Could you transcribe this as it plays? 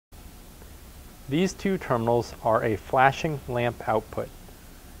These two terminals are a flashing lamp output.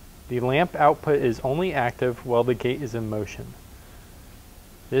 The lamp output is only active while the gate is in motion.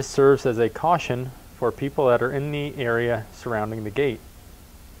 This serves as a caution for people that are in the area surrounding the gate.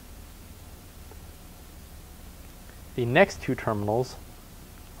 The next two terminals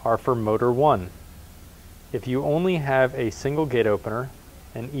are for motor 1. If you only have a single gate opener,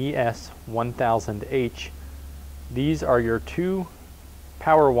 an ES1000H, these are your two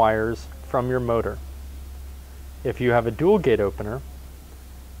power wires from your motor. If you have a dual gate opener,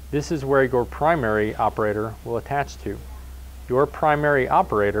 this is where your primary operator will attach to. Your primary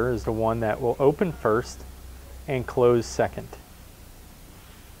operator is the one that will open first and close second.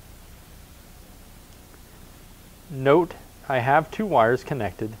 Note, I have two wires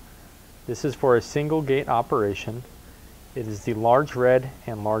connected. This is for a single gate operation. It is the large red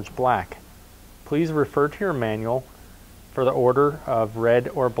and large black. Please refer to your manual for the order of red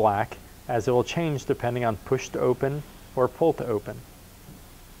or black, as it will change depending on push to open or pull to open.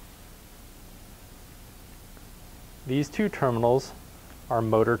 These two terminals are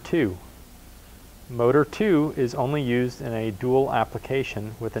motor 2. Motor 2 is only used in a dual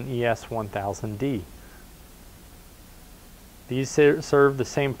application with an ES1000D. These serve the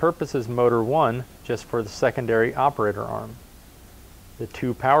same purpose as motor 1, just for the secondary operator arm. The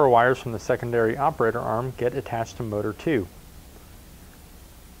two power wires from the secondary operator arm get attached to motor 2.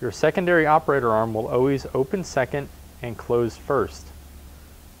 Your secondary operator arm will always open second and close first.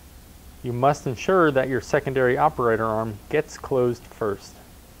 You must ensure that your secondary operator arm gets closed first.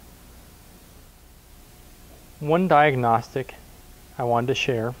 One diagnostic I wanted to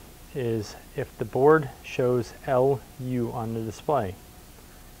share is if the board shows LU on the display.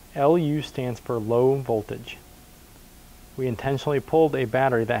 LU stands for low voltage. We intentionally pulled a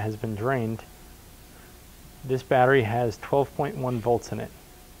battery that has been drained. This battery has 12.1 volts in it.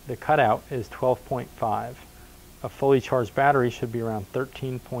 The cutout is 12.5. A fully charged battery should be around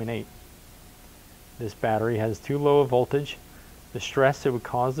 13.8. This battery has too low a voltage. The stress it would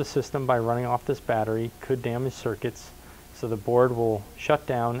cause the system by running off this battery could damage circuits, so the board will shut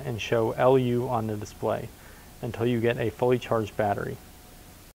down and show LU on the display until you get a fully charged battery.